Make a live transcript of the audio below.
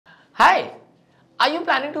Hi! Are you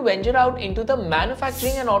planning to venture out into the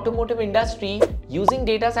manufacturing and automotive industry using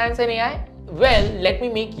data science and AI? Well, let me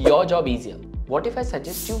make your job easier. What if I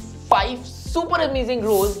suggest you 5 super amazing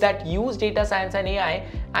roles that use data science and AI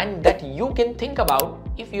and that you can think about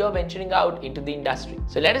if you are venturing out into the industry?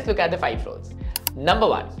 So let us look at the 5 roles. Number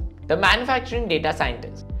 1, the manufacturing data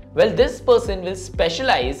scientist. Well, this person will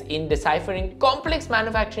specialize in deciphering complex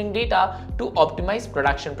manufacturing data to optimize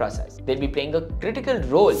production process. They'll be playing a critical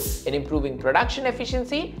role in improving production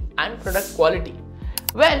efficiency and product quality.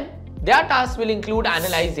 Well, their tasks will include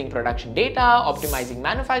analyzing production data, optimizing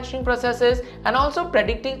manufacturing processes, and also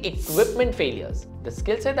predicting equipment failures. The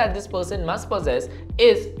skill set that this person must possess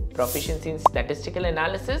is proficiency in statistical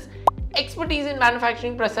analysis, expertise in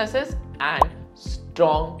manufacturing processes, and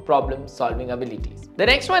strong problem-solving abilities. The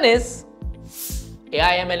next one is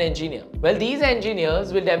AI/ML engineer. Well, these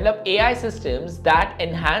engineers will develop AI systems that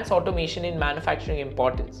enhance automation in manufacturing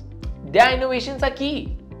importance. Their innovations are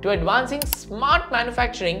key to advancing smart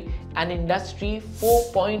manufacturing and Industry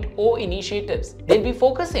 4.0 initiatives. They'll be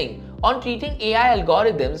focusing on treating AI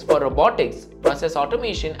algorithms for robotics, process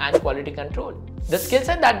automation, and quality control. The skill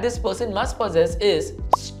set that this person must possess is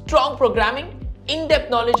strong programming, in-depth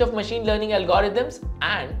knowledge of machine learning algorithms,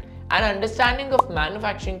 and an understanding of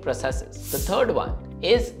manufacturing processes. The third one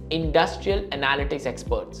is industrial analytics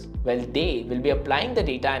experts. Well, they will be applying the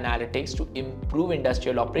data analytics to improve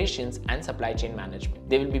industrial operations and supply chain management.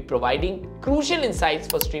 They will be providing crucial insights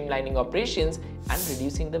for streamlining operations and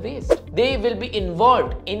reducing the waste. They will be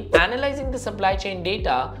involved in analyzing the supply chain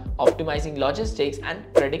data, optimizing logistics, and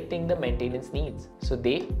predicting the maintenance needs. So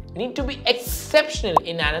they need to be exceptional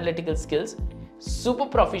in analytical skills, super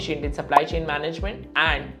proficient in supply chain management,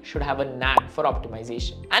 and should have a knack for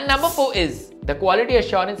optimization. And number 4 is the quality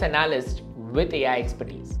assurance analyst with AI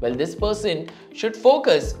expertise. Well, this person should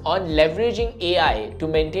focus on leveraging AI to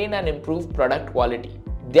maintain and improve product quality.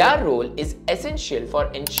 Their role is essential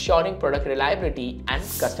for ensuring product reliability and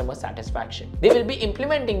customer satisfaction. They will be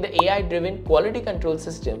implementing the AI-driven quality control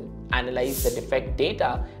system, analyze the defect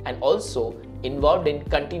data, and also involved in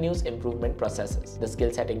continuous improvement processes. The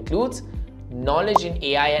skill set includes knowledge in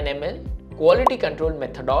AI and ML, quality control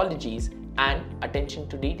methodologies, and attention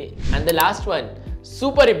to detail. And the last one,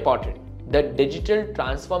 super important, the digital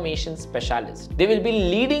transformation specialist. They will be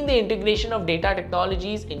leading the integration of data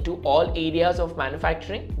technologies into all areas of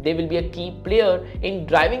manufacturing. They will be a key player in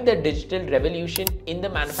driving the digital revolution in the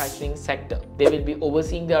manufacturing sector. They will be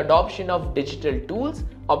overseeing the adoption of digital tools,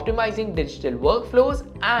 optimizing digital workflows,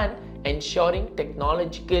 and ensuring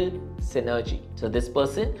technological synergy. So this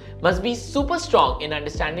person must be super strong in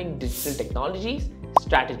understanding digital technologies,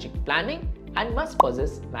 strategic planning, and must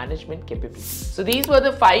possess management capabilities. So these were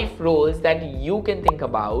the 5 roles that you can think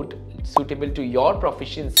about suitable to your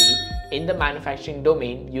proficiency in the manufacturing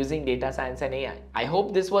domain using data science and AI. I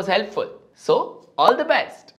hope this was helpful. So all the best.